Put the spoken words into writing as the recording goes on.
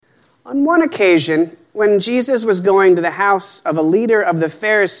On one occasion, when Jesus was going to the house of a leader of the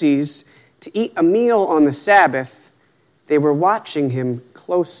Pharisees to eat a meal on the Sabbath, they were watching him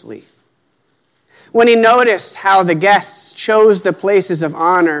closely. When he noticed how the guests chose the places of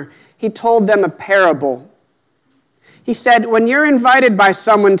honor, he told them a parable. He said, "When you're invited by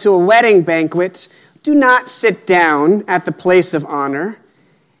someone to a wedding banquet, do not sit down at the place of honor,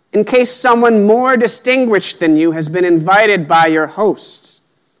 in case someone more distinguished than you has been invited by your hosts.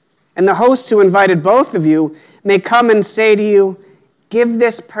 And the host who invited both of you may come and say to you, 'Give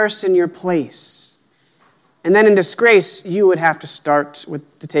this person your place.' And then in disgrace, you would have to start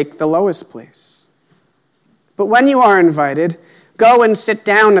to take the lowest place. But when you are invited, go and sit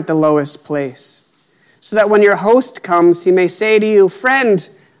down at the lowest place, so that when your host comes, he may say to you, 'Friend,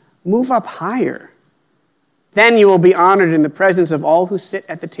 move up higher.' Then you will be honored in the presence of all who sit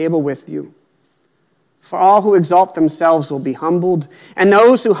at the table with you. For all who exalt themselves will be humbled, and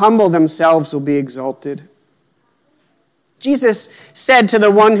those who humble themselves will be exalted." Jesus said to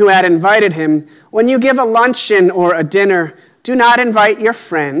the one who had invited him, "When you give a luncheon or a dinner, do not invite your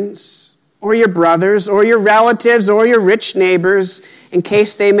friends, or your brothers, or your relatives, or your rich neighbors, in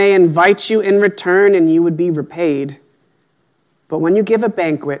case they may invite you in return and you would be repaid. But when you give a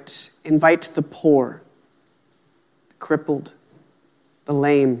banquet, invite the poor, the crippled, the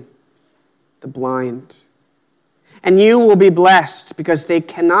lame, the blind. And you will be blessed because they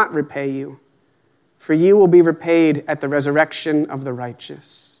cannot repay you, for you will be repaid at the resurrection of the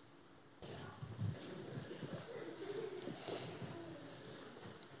righteous."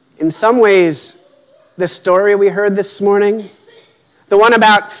 In some ways, the story we heard this morning, the one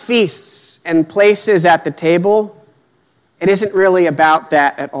about feasts and places at the table, it isn't really about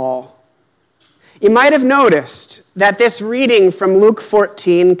that at all. You might have noticed that this reading from Luke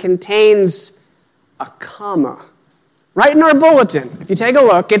 14 contains a comma. Right in our bulletin, if you take a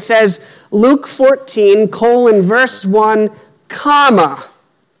look, it says Luke 14, verse 1, comma,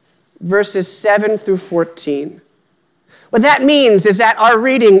 verses 7 through 14. What that means is that our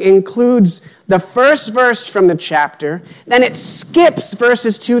reading includes the first verse from the chapter, then it skips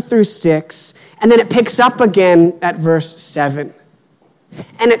verses 2 through 6, and then it picks up again at verse 7.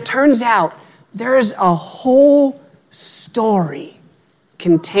 And it turns out there's a whole story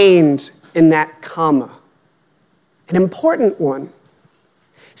contained in that comma, an important one.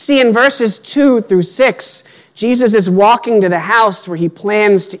 See, in verses 2 through 6, Jesus is walking to the house where he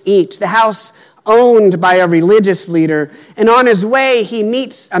plans to eat, the house owned by a religious leader, and on his way he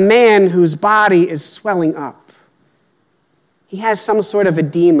meets a man whose body is swelling up. He has some sort of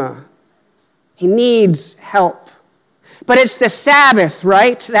edema. He needs help. But it's the Sabbath,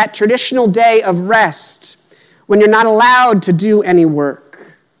 right? That traditional day of rest when you're not allowed to do any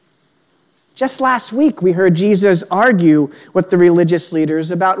work. Just last week, we heard Jesus argue with the religious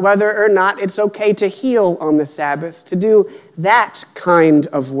leaders about whether or not it's okay to heal on the Sabbath, to do that kind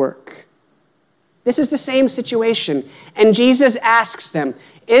of work. This is the same situation. And Jesus asks them,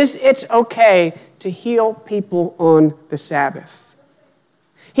 is it okay to heal people on the Sabbath?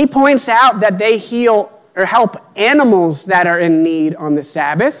 He points out that they heal or help animals that are in need on the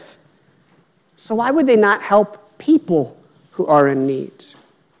Sabbath. So why would they not help people who are in need?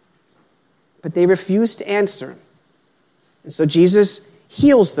 But they refuse to answer him. And so Jesus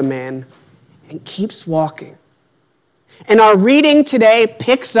heals the man and keeps walking. And our reading today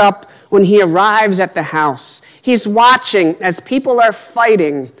picks up when he arrives at the house. He's watching as people are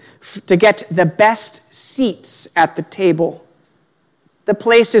fighting to get the best seats at the table, the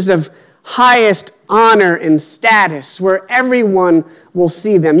places of highest honor and status where everyone will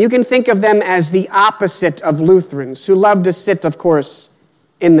see them. You can think of them as the opposite of Lutherans, who love to sit, of course,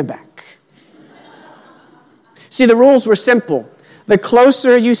 in the back. See, the rules were simple. The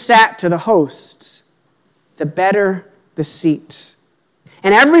closer you sat to the host, the better the seat.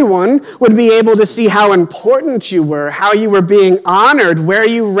 And everyone would be able to see how important you were, how you were being honored, where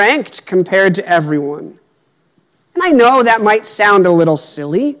you ranked compared to everyone. And I know that might sound a little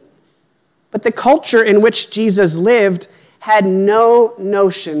silly, but the culture in which Jesus lived had no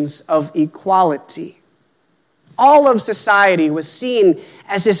notions of equality. All of society was seen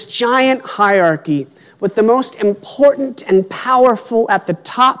as this giant hierarchy with the most important and powerful at the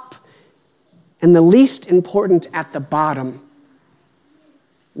top and the least important at the bottom,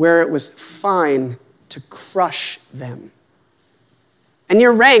 where it was fine to crush them. And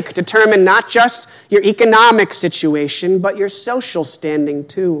your rank determined not just your economic situation, but your social standing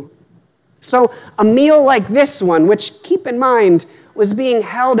too. So a meal like this one, which, keep in mind, was being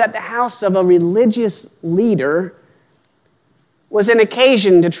held at the house of a religious leader, was an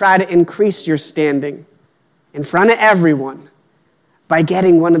occasion to try to increase your standing in front of everyone by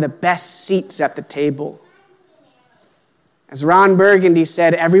getting one of the best seats at the table. As Ron Burgundy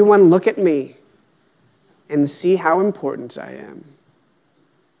said, everyone look at me and see how important I am.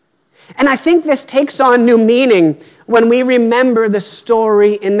 And I think this takes on new meaning when we remember the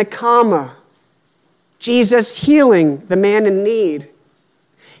story in the comma. Jesus healing the man in need.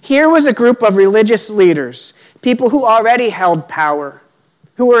 Here was a group of religious leaders, people who already held power,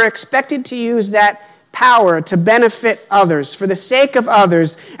 who were expected to use that power to benefit others, for the sake of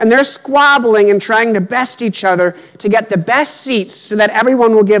others, and they're squabbling and trying to best each other to get the best seats so that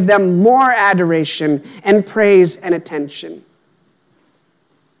everyone will give them more adoration and praise and attention.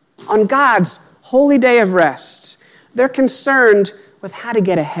 On God's holy day of rest, they're concerned with how to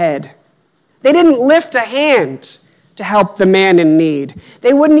get ahead. They didn't lift a hand to help the man in need.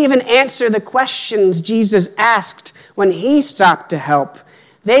 They wouldn't even answer the questions Jesus asked when he stopped to help.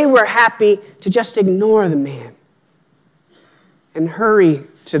 They were happy to just ignore the man and hurry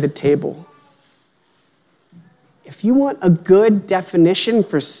to the table. If you want a good definition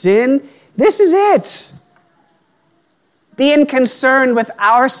for sin, this is it. Being concerned with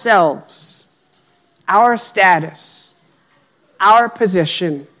ourselves, our status, our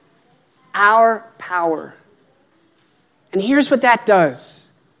position, our power. And here's what that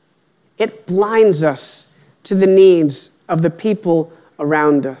does. It blinds us to the needs of the people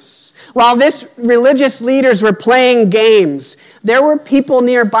around us. While these religious leaders were playing games, there were people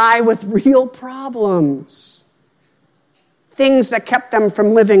nearby with real problems. Things that kept them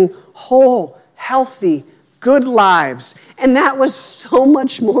from living whole, healthy, good lives. And that was so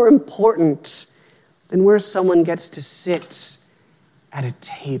much more important than where someone gets to sit at a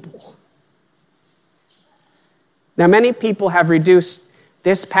table. Now, many people have reduced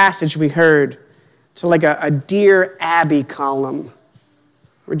this passage we heard to like a Dear Abby column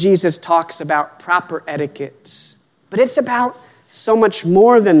where Jesus talks about proper etiquettes. But it's about so much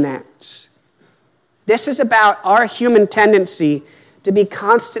more than that. This is about our human tendency to be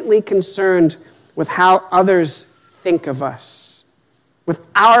constantly concerned with how others think of us, with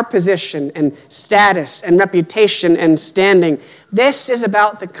our position and status and reputation and standing. This is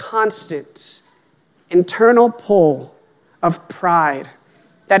about the constant internal pull of pride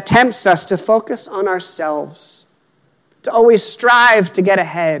that tempts us to focus on ourselves, to always strive to get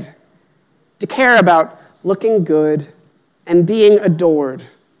ahead, to care about looking good and being adored,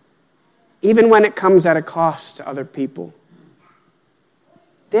 even when it comes at a cost to other people.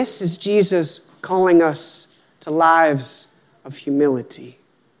 This is Jesus calling us to lives of humility,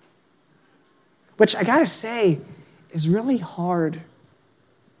 which I gotta say is really hard.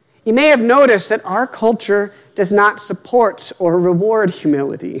 You may have noticed that our culture does not support or reward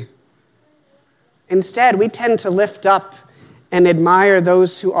humility. Instead, we tend to lift up and admire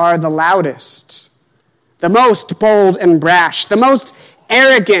those who are the loudest, the most bold and brash, the most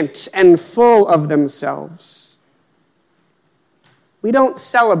arrogant and full of themselves. We don't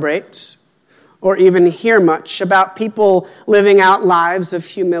celebrate or even hear much about people living out lives of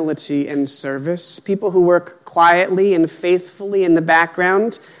humility and service, people who work quietly and faithfully in the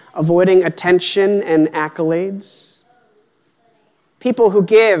background, avoiding attention and accolades. People who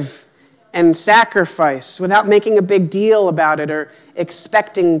give and sacrifice without making a big deal about it or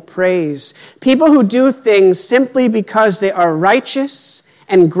expecting praise. People who do things simply because they are righteous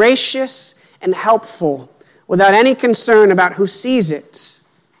and gracious and helpful without any concern about who sees it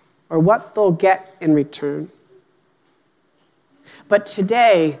or what they'll get in return. But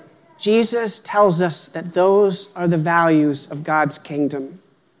today, Jesus tells us that those are the values of God's kingdom.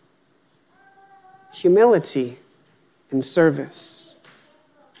 Humility and service.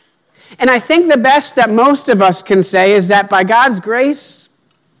 And I think the best that most of us can say is that by God's grace,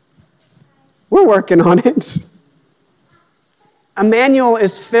 we're working on it. Emmanuel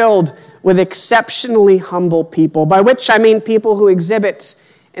is filled with exceptionally humble people, by which I mean people who exhibit,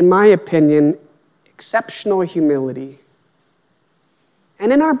 in my opinion, exceptional humility.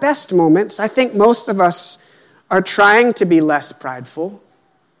 And in our best moments, I think most of us are trying to be less prideful,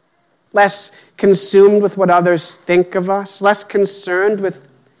 less consumed with what others think of us, less concerned with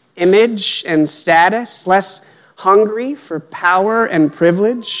image and status, less hungry for power and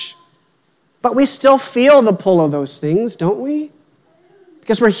privilege. But we still feel the pull of those things, don't we?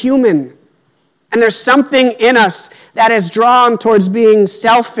 Because we're human. And there's something in us that is drawn towards being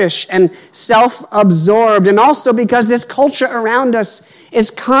selfish and self-absorbed. And also because this culture around us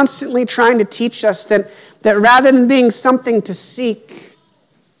is constantly trying to teach us that rather than being something to seek,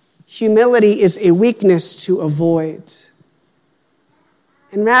 humility is a weakness to avoid.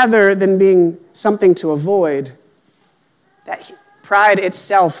 And rather than being something to avoid, that pride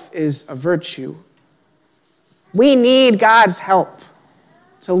itself is a virtue. We need God's help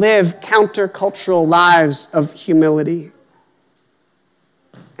to live countercultural lives of humility.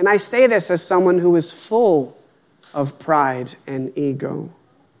 And I say this as someone who is full of pride and ego,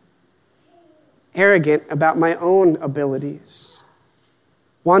 arrogant about my own abilities,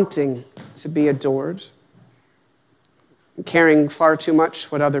 wanting to be adored, caring far too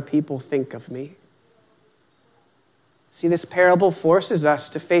much what other people think of me. See, this parable forces us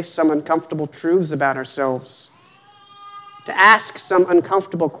to face some uncomfortable truths about ourselves, to ask some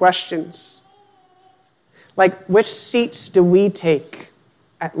uncomfortable questions, like which seats do we take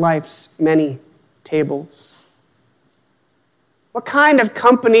at life's many tables? What kind of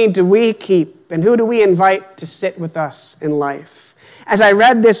company do we keep, and who do we invite to sit with us in life? As I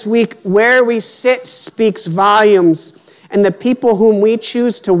read this week, where we sit speaks volumes, and the people whom we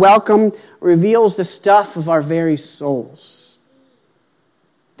choose to welcome reveals the stuff of our very souls.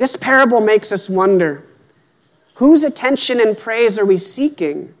 This parable makes us wonder, whose attention and praise are we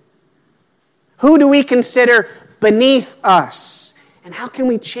seeking? Who do we consider beneath us? And how can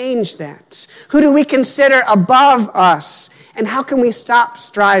we change that? Who do we consider above us? And how can we stop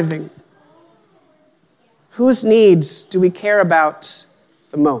striving? Whose needs do we care about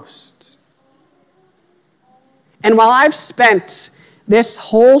the most? And while I've spent this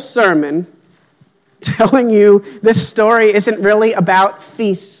whole sermon telling you this story isn't really about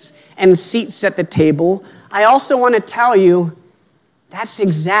feasts and seats at the table, I also want to tell you that's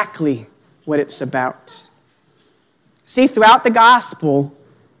exactly what it's about. See, throughout the gospel,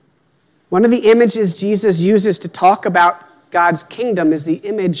 one of the images Jesus uses to talk about God's kingdom is the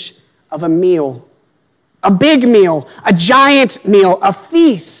image of a meal. A big meal, a giant meal, a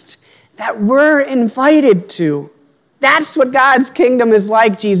feast that we're invited to. That's what God's kingdom is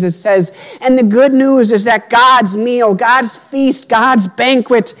like, Jesus says. And the good news is that God's meal, God's feast, God's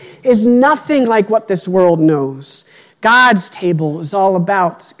banquet is nothing like what this world knows. God's table is all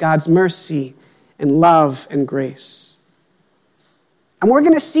about God's mercy and love and grace. And we're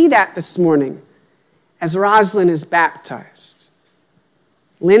going to see that this morning as Rosalind is baptized.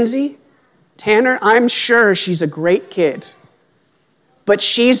 Lindsay, Tanner, I'm sure she's a great kid, but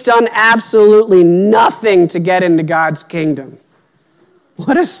she's done absolutely nothing to get into God's kingdom.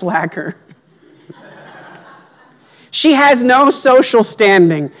 What a slacker. She has no social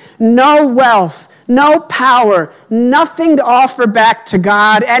standing, no wealth, no power, nothing to offer back to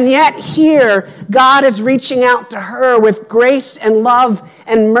God, and yet here, God is reaching out to her with grace and love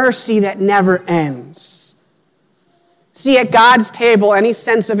and mercy that never ends. See, at God's table, any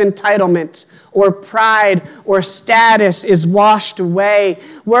sense of entitlement or pride or status is washed away.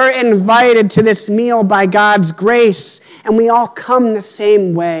 We're invited to this meal by God's grace, and we all come the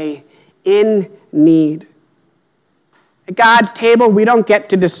same way, in need. At God's table, we don't get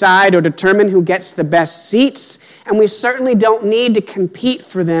to decide or determine who gets the best seats, and we certainly don't need to compete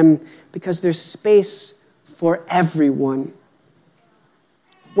for them because there's space for everyone.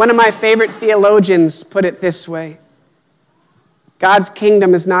 One of my favorite theologians put it this way: God's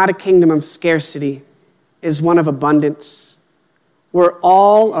kingdom is not a kingdom of scarcity, it is one of abundance, where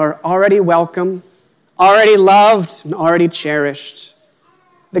all are already welcome, already loved, and already cherished.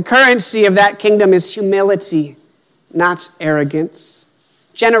 The currency of that kingdom is humility, not arrogance,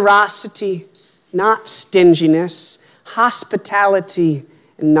 generosity, not stinginess, hospitality,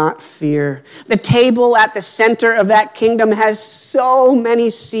 and not fear. The table at the center of that kingdom has so many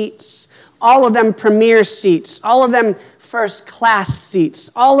seats, all of them premier seats, all of them first-class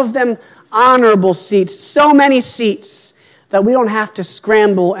seats, all of them honorable seats, so many seats that we don't have to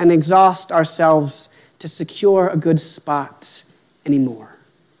scramble and exhaust ourselves to secure a good spot anymore.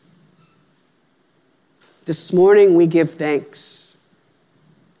 This morning we give thanks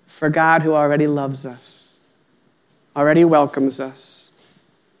for God who already loves us, already welcomes us,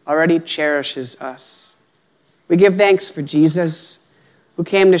 already cherishes us. We give thanks for Jesus, who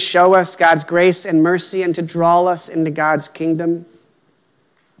came to show us God's grace and mercy and to draw us into God's kingdom.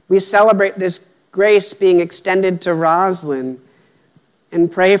 We celebrate this grace being extended to Rosalind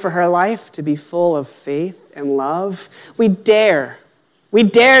and pray for her life to be full of faith and love. We dare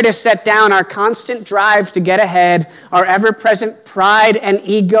to set down our constant drive to get ahead, our ever-present pride and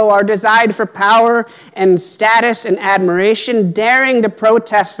ego, our desire for power and status and admiration, daring to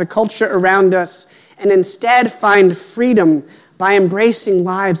protest the culture around us, and instead find freedom by embracing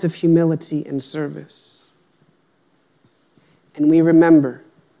lives of humility and service. And we remember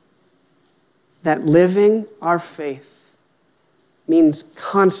that living our faith means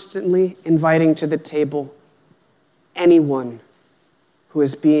constantly inviting to the table anyone who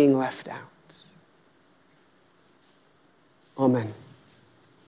is being left out. Amen.